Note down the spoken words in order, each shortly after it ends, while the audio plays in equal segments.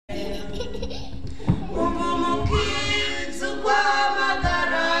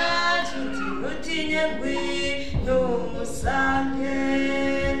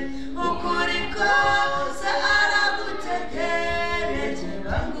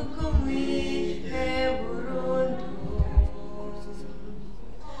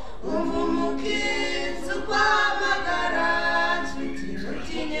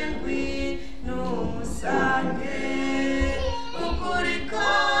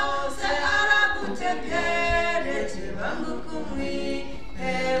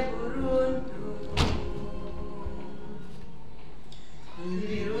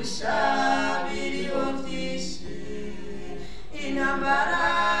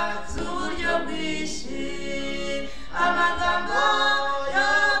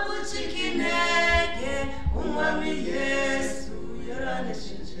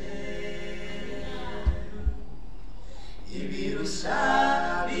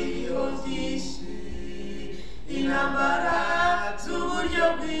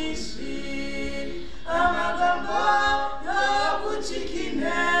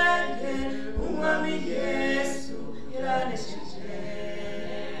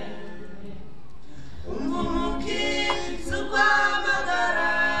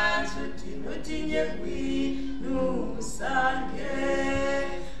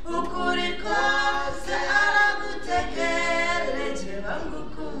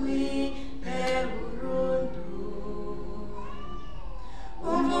bangukumi burundu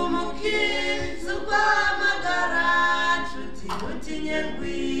umva umukiza uguhamagara nshuti utinye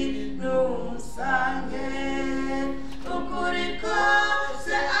ngwino umusange ukuri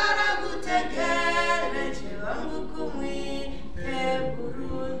kose aragutegereje bangukumi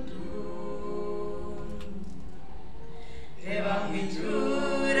burundu reba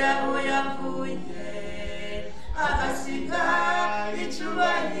mwijura aho yavuye agasiga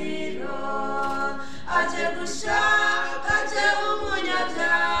icubahiro aje gushaka aje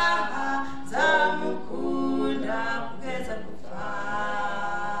umunyabyaha zamukunda kugeza gupfa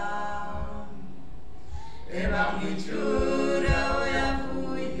reba mwijura aho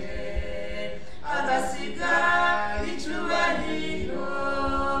yavuye agasiga icubahiro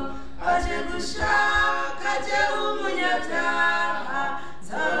aje gushaka aje umunyabyaha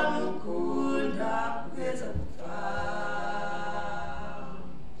zamukunda kugeza gupfa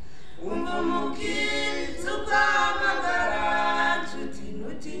umva umukiza uguhamagara nshuti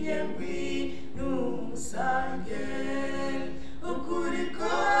ntutinye ngwino umusange ukuri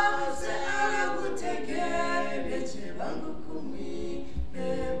kose aragutegereje bangukumi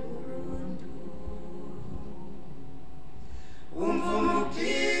burundu umva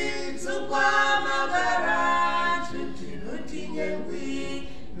umukiza uguhamagara nshuti ntutinye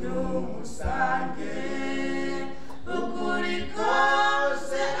ngwino umusange ukuri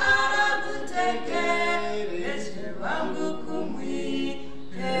kose aragutegereje bangukumi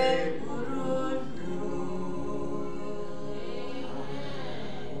burundu.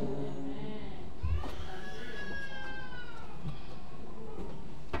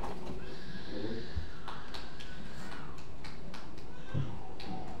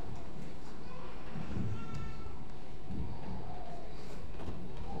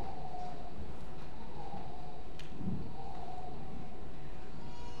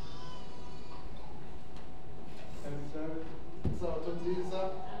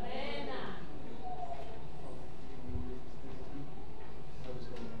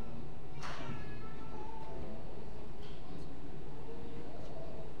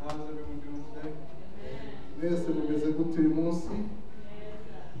 How's everyone doing today? Yes,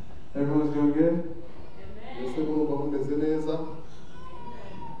 everyone's doing good? Yes, everyone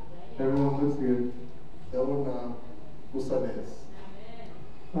looks good.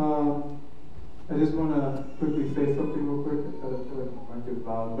 I just want to quickly say something real quick. I feel like my mic is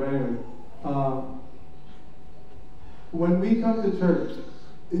loud. But anyway, when we come to church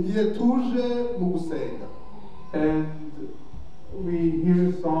and we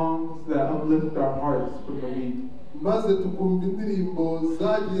hear songs that uplift our hearts from the week,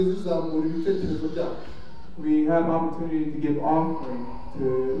 we have opportunity to give offering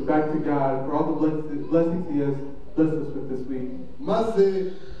back to God for all the blessings He has blessed us with this week.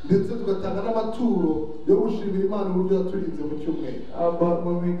 But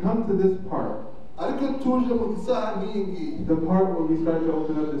when we come to this part, the part where we start to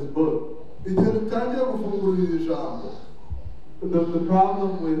open up this book, the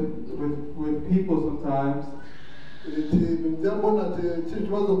problem with people sometimes is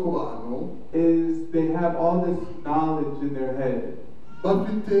they have all this knowledge in their head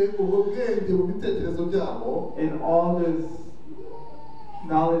and all this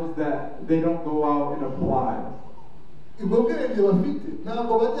knowledge that they don't go out and apply.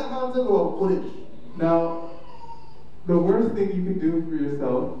 Now, the worst thing you can do for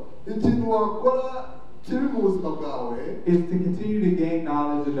yourself is to continue to gain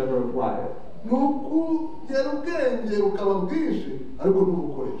knowledge and never apply it.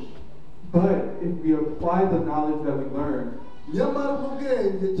 But if we apply the knowledge that we learn,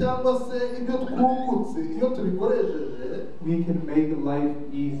 we can make life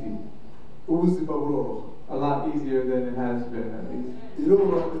easy. A lot easier than it has been, at least.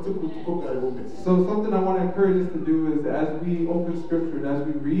 So something I want to encourage us to do is, as we open scripture and as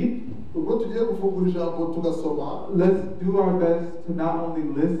we read, let's do our best to not only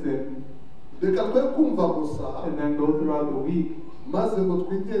listen and then go throughout the week, but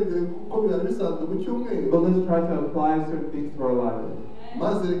let's try to apply certain things to our lives.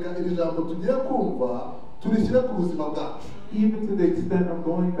 Even to the extent of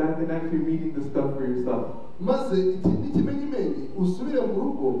going back and actually reading the stuff for yourself.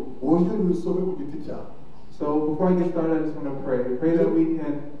 So before I get started, I just want to pray. Pray that we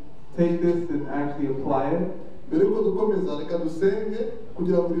can take this and actually apply it. But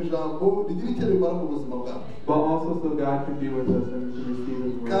also so God can be with us and we can receive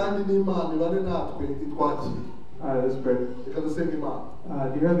His word. Let's pray.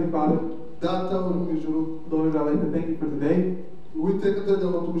 Dear Heavenly Father, Lord, I'd like to thank you for today. Uwiteka turagira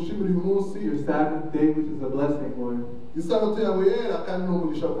ngo tugushimire uyu munsi your Sabbath day, which is a blessing, Lord. isabato yawe yera kandi ni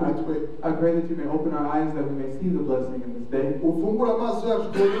umugisha kuri twe. I pray that you may open our eyes that we may see the blessing in this day Ufungure amaso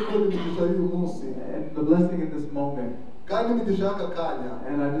yacu tubone ko imigisha y'uyu munsi and the blessing in this moment. kandi imigisha y'aka kanya.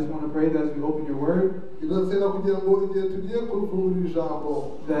 And I just want to pray that as we open your word, Irasenga kugira ngo igihe tugiye kurufungurira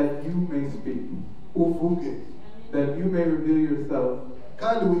ijambo that you may speak, uvuge that you may reveal yourself,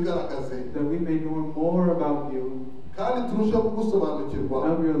 kandi wigaragaze that we may know more about you, kandi turusheho kugusobanukirwa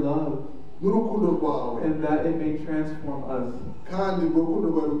of your love, n'urukundo rwawe and that it may transform us. kandi urwo rukundo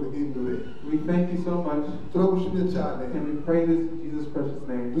rwawe ruduhindure. We thank you so much, Turagushimye cyane and we pray this in Jesus' precious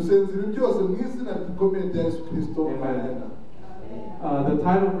name. dusenze ibi byose mu izina rikomeye rya Yesu Kristo. Amen. The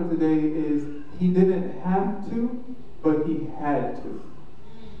title for today is He Didn't Have to, but He Had to.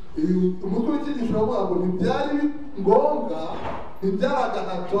 Umutwe w'icyigisho uravuga ngo ntibyari ngombwa ntibyari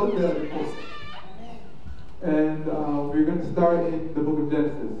agahato ariko yarabikoze. And we're going to start in the book of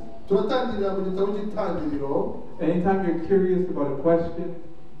Genesis. Turatangirira mu gitabo cy'itangiriro. Anytime you're curious about a question,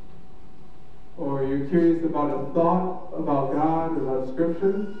 or you're curious about a thought about God or about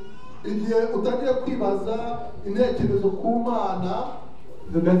Scripture, Igihe utangiye kwibaza intekerezo ku Mana,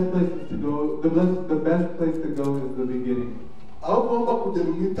 the best place to go is the beginning. aho ugomba kugera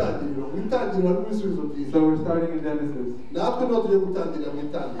mu itangiriro. Mu itangiriro harimo ibisubizo byinshi. So we're starting in Genesis. Natwe niho tugiye gutangirira mu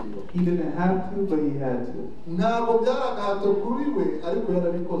itangiriro. He didn't have to, but he had to. Ntabwo byari agahato kuri we ariko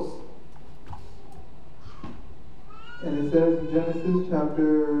yarabikoze. And it says in Genesis chapter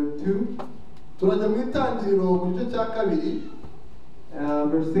 2, Turajya mu itangiriro mu gice cya kabiri,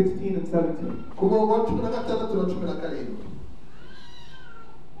 verse 16 and 17. ku murongo wa 16 na 17.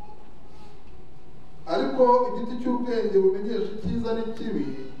 Ariko igiti cy'ubwenge bumenyesha icyiza n'ikibi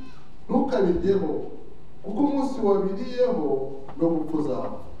ntukabiryeho, kuko umunsi wabiriyeho no gupfa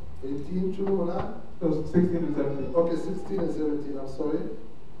uzapfa. 18:18. So 16 and 17. Okay, 16 and 17, I'm sorry.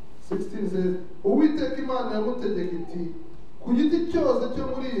 16 says, Uwiteka Imana yamutegeka iti, ku giti cyose cyo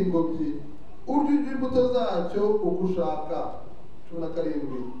muri iyi ngobyi urya imbuto zacyo uko ushaka.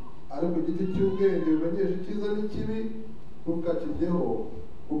 17. Ariko igiti cy'ubwenge bumenyesha icyiza n'ikibi ntukakiryeho,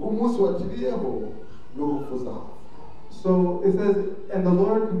 kuko umunsi wakiriyeho no gupfa uzapfa. So it says, and the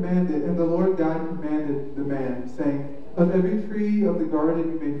Lord God commanded the man, saying, of every tree of the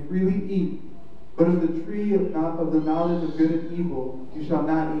garden you may freely eat, but of the tree of the knowledge of good and evil you shall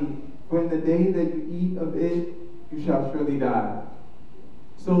not eat, for in the day that you eat of it you shall surely die.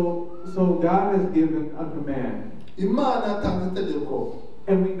 So God has given a command. Imana yatanze itegeko.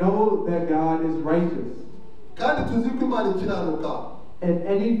 And we know that God is righteous. Kandi tuzi ko Imana ikiranuka. And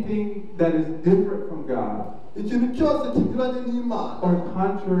anything that is different from God, ikintu cyose kinyuranye n'Imana, or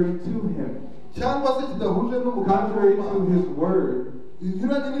contrary to Him, cyangwa se kidahuje n'umugambi contrary to His word,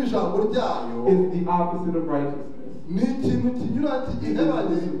 inyuranye n'ijambo ryayo, is the opposite of righteousness. ni ikintu kinyuranye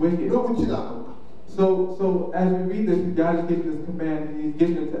gihebanye no gukiranuka. So as we read this, God has given this command, and He's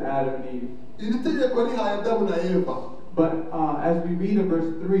given it to Adam and Eve. Iri tegeko rihaye Adamu na Eva. But as we read in verse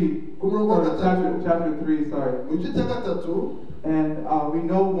 3, or chapter 3, sorry, mu gice cya gatatu, and we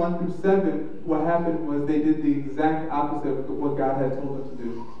know 1 through 7, what happened was they did the exact opposite of what God had told them to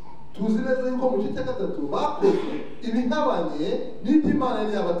do. tuzi neza yuko mu gice cya gatatu bakoze ibihabanye n'ibyo Imana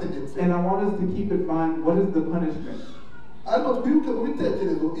yari yabategetse. And I want us to keep in mind, what is the punishment? Ariko twibuke mu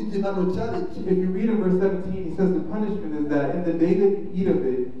bitekerezo igihano cyari iki. If you read in verse 17, he says the punishment is that in the day that you eat of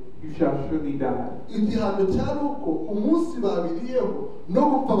it, you shall surely die. Igihano cyari uko umunsi babiriyeho no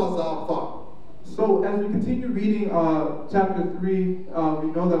gupfa bazapfa. So as we continue reading chapter 3, we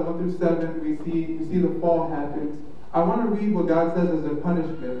know that 1 through 7, we see the fall happens. I want to read what God says as a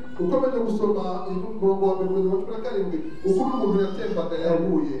punishment.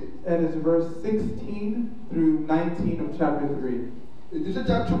 And it's verse 16 through 19 of chapter 3. He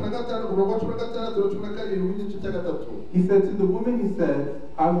said, to the woman, he said,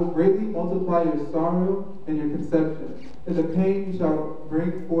 I will greatly multiply your sorrow and your conception. In the pain you shall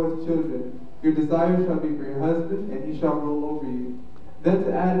bring forth children. Your desire shall be for your husband, and he shall rule over you. Then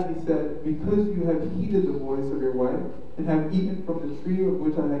to Adam he said, because you have heeded the voice of your wife, and have eaten from the tree of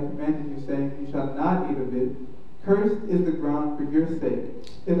which I have commanded you, saying, you shall not eat of it, cursed is the ground for your sake.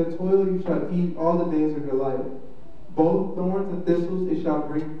 In the toil you shall eat all the days of your life. Both thorns and thistles it shall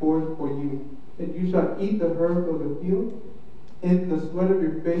bring forth for you, and you shall eat the herb of the field. In the sweat of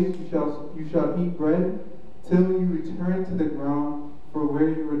your face you shall eat bread, till you return to the ground, for where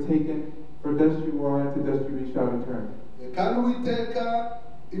you were taken, for dust you are, and to dust you shall return. Kandi Uwiteka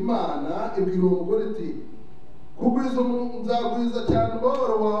Imana ibwira uwo mugore iti, kugwiza nzagwiza cyane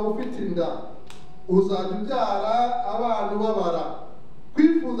umubabaro wawe ufite inda, uzajya ubyara abantu babara.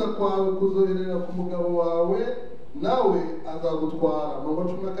 Kwifuza kwawe kuzoherera ku mugabo wawe, nawe azagutwara. Mirongo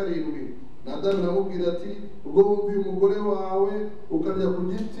cumi na karindwi, Nadamu aramubwira ati ubwo wumviye umugore wawe ukarya ku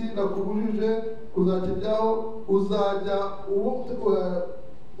giti nakubujije kuzakiryaho uzajya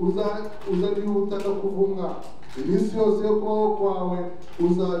ubutaka kuvumwa iminsi yose yo kubaho kwawe,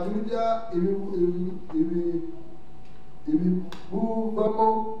 uzajya urya ibivamo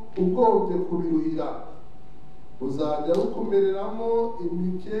ugombye kubiruhira, uzajya ukomereramo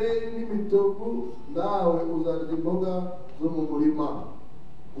imikeri n'imitovu, nawe uzarya imboga zo mu murima.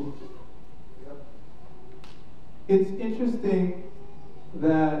 It's interesting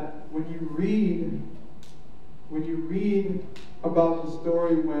that when you read about the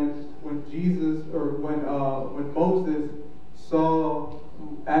story when Jesus or when Moses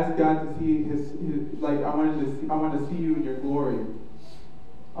asked God to see his like I want to see you in your glory.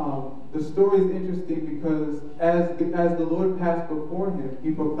 The story is interesting because as the Lord passed before him,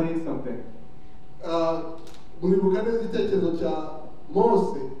 he proclaimed something. Muribuka neza igitekerezo cya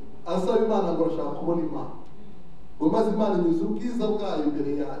Mose asaba Imana ngo ashaka kubona Imana. Maze Imana inyuze ubwiza bwayo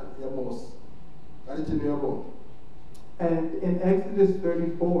imbere ya Mose. Ari ikintu yabonye. And in Exodus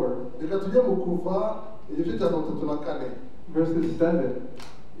 34, reka tujye mu Kuva igice cya 34 verses 7.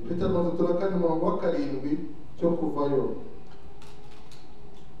 Igice cya 34 umurongo wa 7 cyo kuvayo.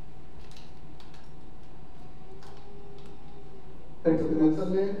 Exodus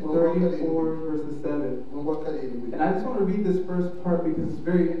 34 verses 7. And I just want to read this first part because it's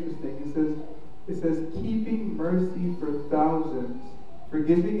very interesting. It says, keeping mercy for thousands,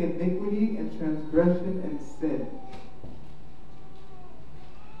 forgiving iniquity and transgression and sin.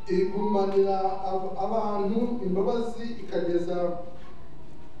 Igumanira abantu imbabazi ikageza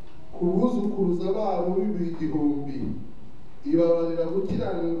ku buzukuruza babo b'ibihumbi, ibabarira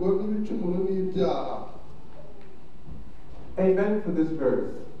gukiranirwa n'ibicumuro n'ibyaha. Amen for this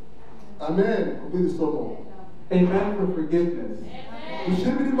verse. Amen kubw'iri somo. Amen for forgiveness.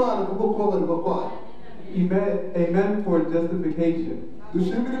 Dushimire Imana kubwo kubabarirwa kwayo. Amen for justification.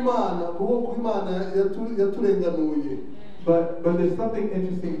 Dushimire Imana kubwo kuba Imana yaturenganuye. But there's something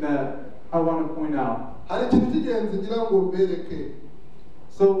interesting that I want to point out. Hari ikintu cy'ingenzi ngira ngo bereke.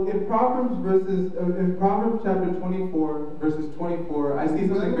 So in Proverbs chapter 24 verses 24, I see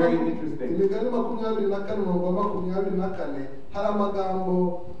something very interesting. Imigani 24:24 hari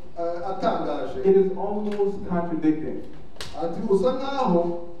amagambo atangaje. It is almost contradicting. Ati usa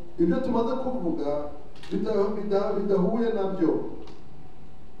nkaho ibyo tumaze kuvuga bidahuye nabyo.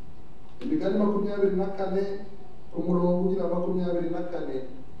 Imigani 24 ku murongo ugira 24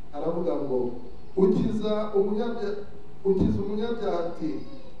 aravuga ngo ukiza umunyabyaha ati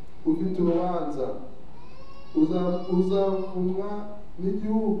ufite urubanza, uzavumwa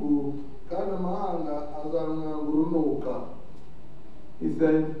n'igihugu kandi amahanga azamwanga urunuka. He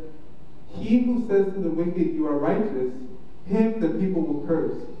said, he who says to the wicked, you are righteous, him the people will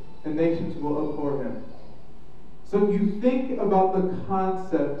curse, and nations will abhor him. So you think about the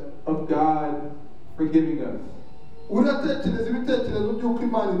concept of God forgiving us.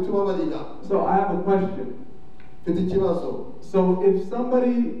 So I have a question. So if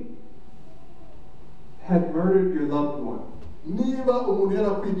somebody had murdered your loved one, and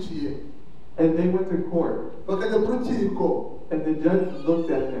they went to court, and the judge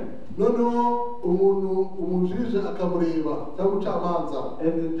looked at him,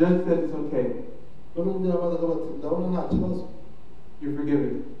 and the judge said it's okay, you're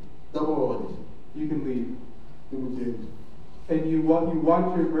forgiven, you can leave, and you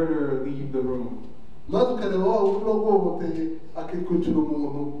watch your murderer leave the room. So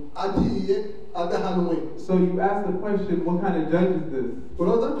you ask the question, what kind of judge is this?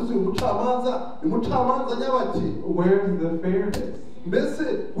 Where's the fairness?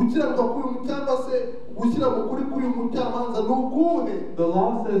 The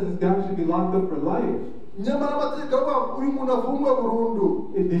law says this guy should be locked up for life.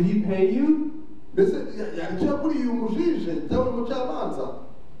 Did he pay you?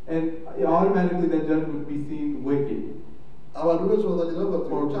 And automatically that judge would be seen wicked, or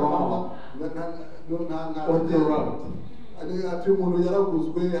wrong, or corrupt.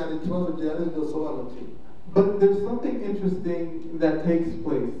 But there's something interesting that takes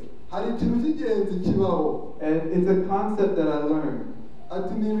place, and it's a concept that I learned, and I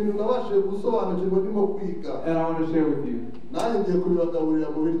want to share with you.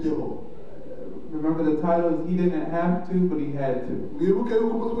 Remember, the title is He Didn't Have To, But He Had to.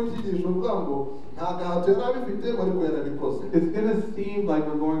 It's going to seem like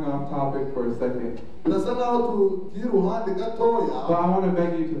we're going off topic for a second, but I want to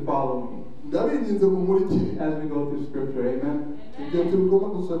beg you to follow me. ndabinginze mu nkurikire as we go through scripture. Amen. igihe tugomba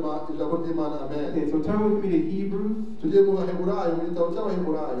gusoma ijambo ry'Imana. Amen. Okay, so turn with me to Hebrews tugiye mu baheburayo, mu gitabo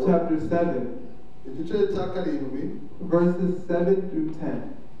cy'abaheburayo chapter 7, igice cya karindwi, verses 7 through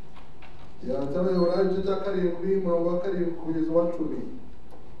 10. cy'abaheburayo igice cya karindwi umurongo wa karindwi kugeza uwa cumi.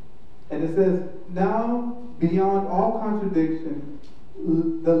 And it says, "Now, beyond all contradiction,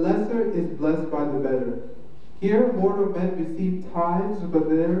 the lesser is blessed by the better. Here mortal men receive tithes, but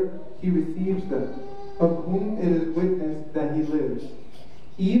there he receives them, of whom it is witnessed that he lives.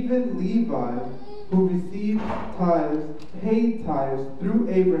 Even Levi, who received tithes, paid tithes through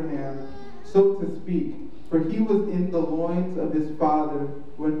Abraham, so to speak, for he was in the loins of his father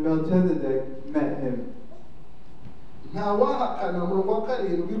when Melchizedek met him." nta wahakana umurongo wa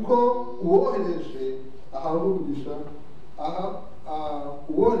karindwi ko uwohereje ahabwa umugisha,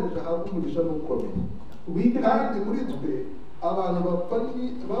 uwohereje ahabwa umugisha n'ukomeye. Kandi muri twe abantu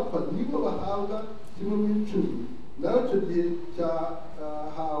bapfa nibo bahabwa kimwe mu icumi, naho icyo gihe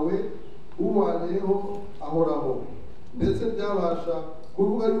cyahawe ubaneho ahoraho. Ndetse byabasha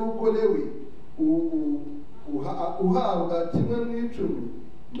kuvuga yuko Lewi uhabwa kimwe mu icumi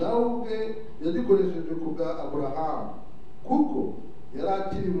nawe ubwe yagikoresheje ku bwa Aburahamu, kuko yari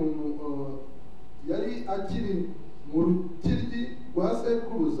akiri mu rukiryi rwa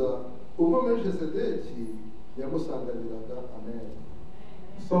sekuruza ubwo Melchizedeki yamusanganiraga. Amen.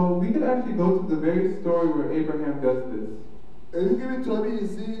 So we could actually go to the very story where Abraham does this. Ibingibi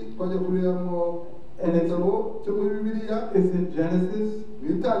turabizi, twajya kuriramo igitabo cyo muri Bibiliya. It's in Genesis mu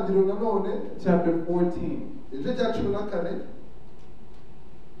Itangiriro nanone chapter 14. igice cya 14.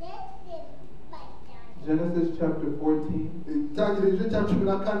 Genesis chapter 14. Itangiriro igice cya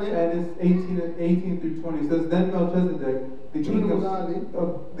 14. And it's 18 through 20. It says, "Then Melchizedek, the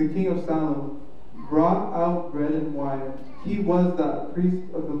king of Salem, brought out bread and wine. He was the priest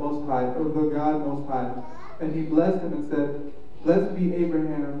of the Most High, of the God Most High. And he blessed him and said, Blessed be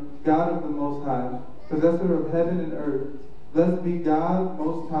Abraham, God of the Most High, possessor of heaven and earth. Blessed be God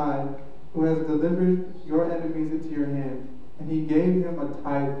Most High, who has delivered your enemies into your hand." And he gave him a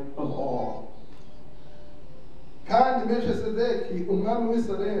tithe of all. Kandi Melchizedeki umwami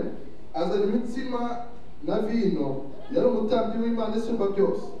w'Isirayeli azana imitsima na vino, yari umutambyi w'Imana isumba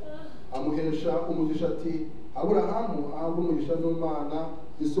byose, amuhesha umugisha ati, "Aburahamu ahabwa umugisha n'Imana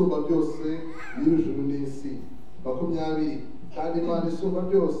isumba byose y'ijuru n'isi." 20 Kandi Imana isumba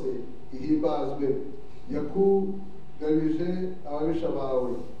byose ihimbazwe, yakugabije ababisha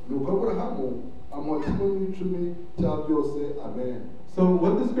bawe. Nuko Aburahamu amuha kimwe mu icumi cya byose. Amen. So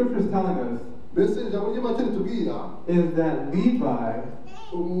what the scripture is telling us Mbese ijambo ry'Imana ritubwira is that Levi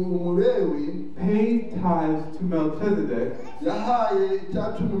umulewi paid tithes to Melchizedek yahaye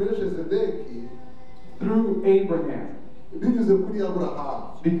icya cumi Melchizedeki through Abraham, binyuze kuri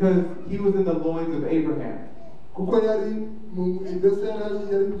Aburahamu, because he was in the loins of Abraham. kuko yari mbese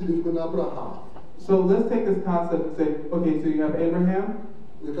yarigirijwe na Aburahamu. So let's take this concept and say, okay, so you have Abraham,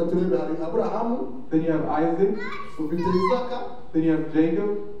 Reka turebe, hari Aburahamu, then you have Isaac, ufite Isaka, then you have Jacob,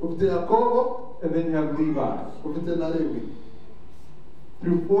 ufite Yakobo, and then you have Levi. ufite na Lewi.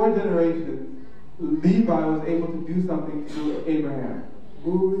 Through 4 generations, Levi was able to do something through Abraham.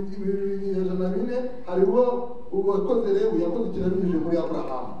 Mu binyejana bine hariho uwakoze Lewi yakoze ikintu abinyujije muri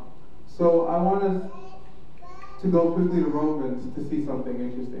Aburahamu. So I want us to go quickly to Romans to see something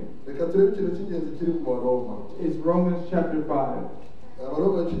interesting. Reka turebe ikintu cy'ingenzi kiri mu Baroma. It's Romans chapter 5.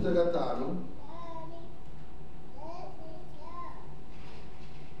 Abaroma igice cya 5.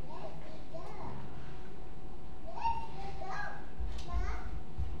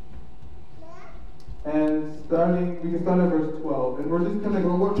 And we can start at verse 12. And we're just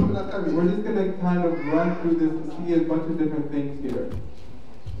gonna kind of run through this and see a bunch of different things here.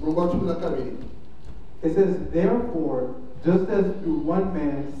 It says, "Therefore, just as through one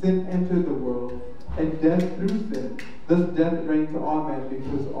man sin entered the world, and death through sin, thus death reigned to all men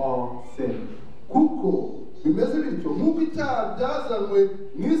because all sinned." Kuko bimeze bityo nk'uko icyaha byazanywe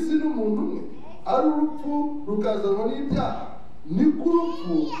mu isi n'umuntu umwe, ari urupfu rukazanwa n'ibyaha, niko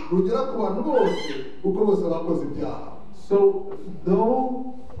urupfu rugera ku bantu bose kuko bose bakoze ibyaha. So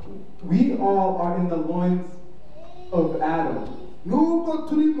though we all are in the loins of Adam, nubwo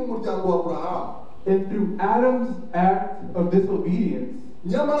turi mu muryango wa Aburahamu, and through Adam's act of disobedience,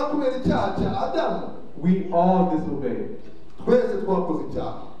 nyamara kubera icyaha cya Adamu, we all disobeyed. twese twakoze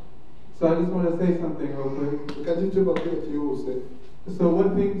icyaha. So I just want to say something real quick. Reka ngire icyo mbabwira cyihuse. So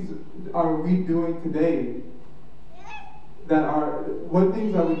what things are we doing today what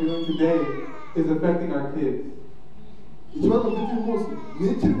things are we doing today is affecting our kids? ikibazo mfite uyu munsi ni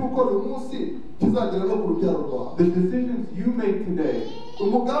ikiri gukora uyu munsi kizagera no ku rubyaro rwawe. The decisions you make today,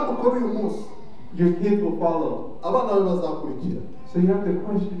 umugambi ukora uyu munsi your kids will follow. abana bawe bazakurikira. So you have to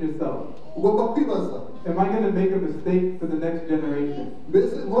question yourself. ugomba kwibaza, Am I going to make a mistake for the next generation?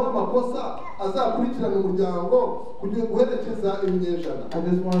 mbese nkora amakosa azakurikirana umuryango kugira guherekeza ibinyejana. I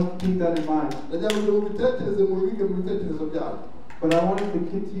just want us to keep that in mind. ndagira ngo mubitekereze mubibike mu bitekerezo byanyu. But I want us to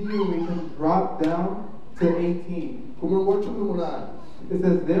continue. We can drop down to 18. ku murongo wa 18 It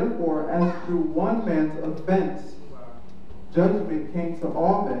says, therefore, as through one man's offense, judgment came to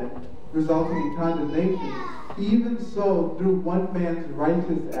all men, resulting in condemnation, even so, through one man's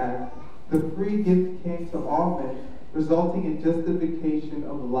righteous act, the free gift came to all men, resulting in justification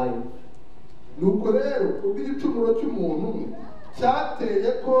of life. nuko rero ubwo igicumuro cy'umuntu umwe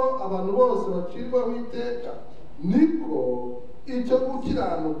cyateye ko abantu bose bacirwaho iteka, niko icyo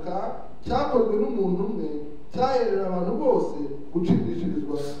gukiranuka cyakozwe n'umuntu umwe cyaherera abantu bose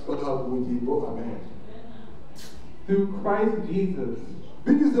gucindishirizwa bagahabwa ubugingo. Amen. Through Christ Jesus,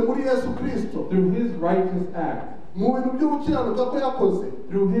 binyuze muri Yesu Kristo, through his righteous act, mu bintu byo gukiranuka ko yakoze,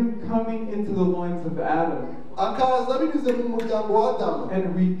 through him coming into the loins of Adam akaza binyuze mu muryango wa Adamu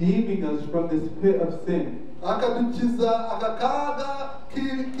and redeeming us from this pit of sin, akadukiza agakaga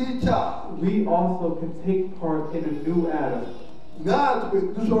k'icyaha, we also can take part in a new Adam. natwe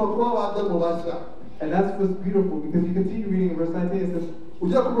dushobora kuba abadamu bashya. And that's what's beautiful, because you continue reading in verse 19, it says,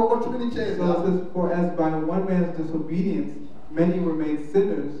 ujya ku murongo wa so 19 it says, for as by one man's disobedience many were made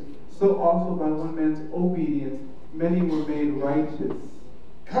sinners, so also by one man's obedience many were made righteous.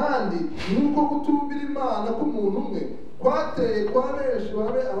 kandi nuko kutumvira Imana k'umuntu umwe kwateye kwa benshi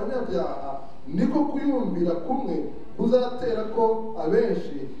babe abanyabyaha, niko kuyumvira kumwe kuzatera ko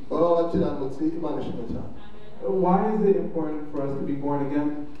abenshi baba abakiranutsi. Imana ishimwe cyane. Why is it important for us to be born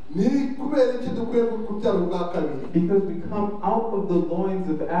again? ni kubera iki dukwiye kubyara ubwa kabiri? Because we come out of the loins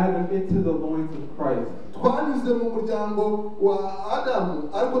of Adam into the loins of Christ. twanyuze mu muryango wa Adamu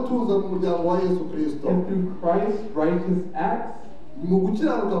ariko tuza mu muryango wa Yesu Kristo. And through Christ's righteous acts, mu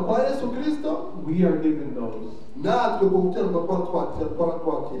gukiranuka kwa Yesu Kristo we are given those. natwe mu gukiranuka kwa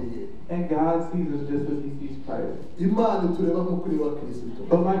twakiriye. And God sees us just as he sees Christ. Imana tureba nk'uko ireba Kristo.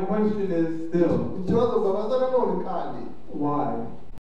 But my question is still, ikibazo mbabaza nanone kandi, why?